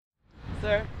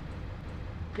sir.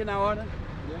 Can I order?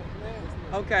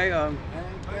 Okay,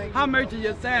 how much are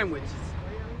your sandwiches?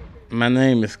 My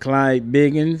name is Clyde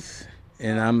Biggins,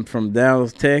 and I'm from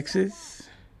Dallas, Texas,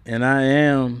 and I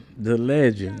am the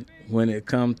legend when it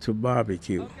comes to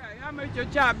barbecue. Okay, how much your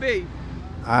chopped beef?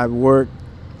 I work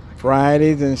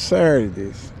Fridays and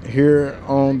Saturdays here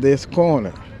on this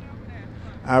corner.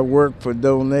 I work for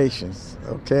donations,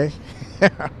 okay?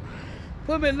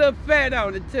 Put me a little fat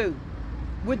on it too,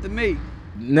 with the meat.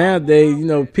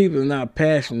 Nowadays, people are not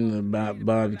passionate about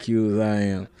barbecue as I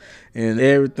am, and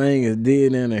everything is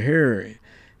did in a hurry,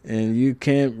 and you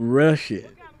can't rush it.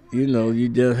 You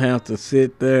just have to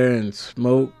sit there and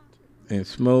smoke and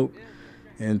smoke,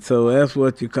 and so that's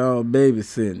what you call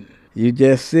babysitting. You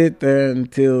just sit there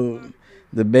until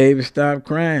the baby stop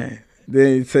crying.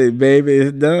 Then you say, "Baby,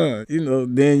 it's done."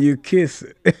 Then you kiss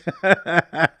it.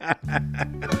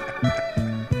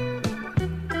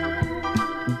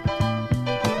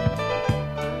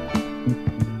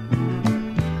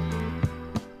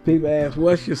 People ask,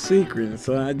 "What's your secret?"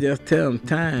 So I just tell them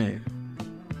time.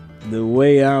 The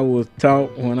way I was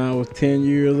taught when I was 10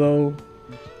 years old,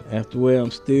 that's the way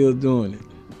I'm still doing it.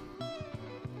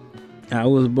 I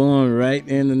was born right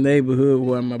in the neighborhood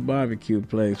where my barbecue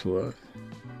place was.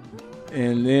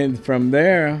 And then from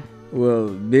there,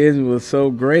 business was so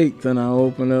great that I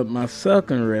opened up my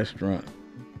second restaurant.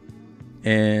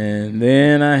 And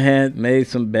then I had made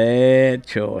some bad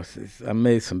choices.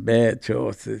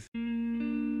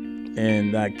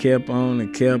 And I kept on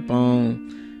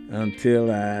until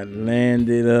I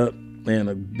landed up in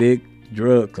a big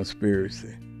drug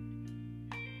conspiracy.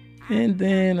 And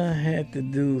then I had to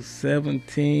do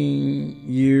 17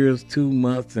 years, 2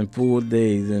 months, and 4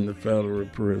 days in the federal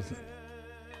prison.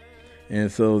 And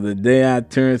so the day I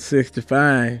turned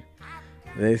 65,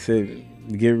 they said,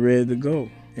 "Get ready to go."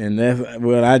 And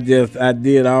I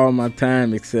did all my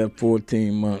time except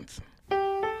 14 months.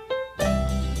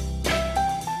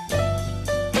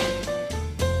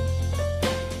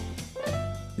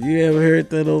 You ever heard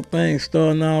that old thing,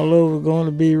 starting all over, going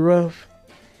to be rough?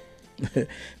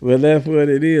 Well, that's what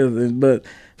it is. But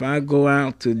if I go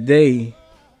out today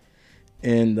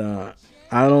and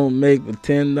I don't make but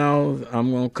 $10,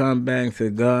 I'm going to come back and say,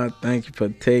 "God, thank you for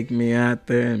taking me out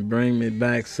there and bring me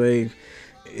back safe."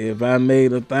 If I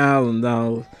made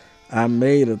 $1,000, I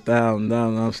made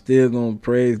 $1,000. I'm still going to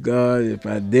praise God. If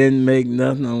I didn't make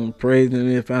nothing, I'm going to praise Him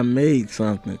if I made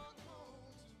something.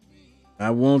 I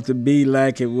want to be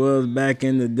like it was back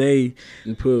in the day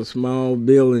and put a small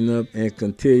building up and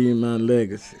continue my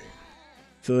legacy.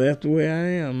 So that's the way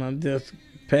I am. I'm just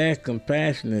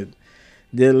compassionate,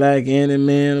 just like any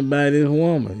man about his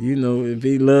woman. If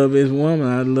he love his woman,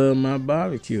 I love my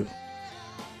barbecue.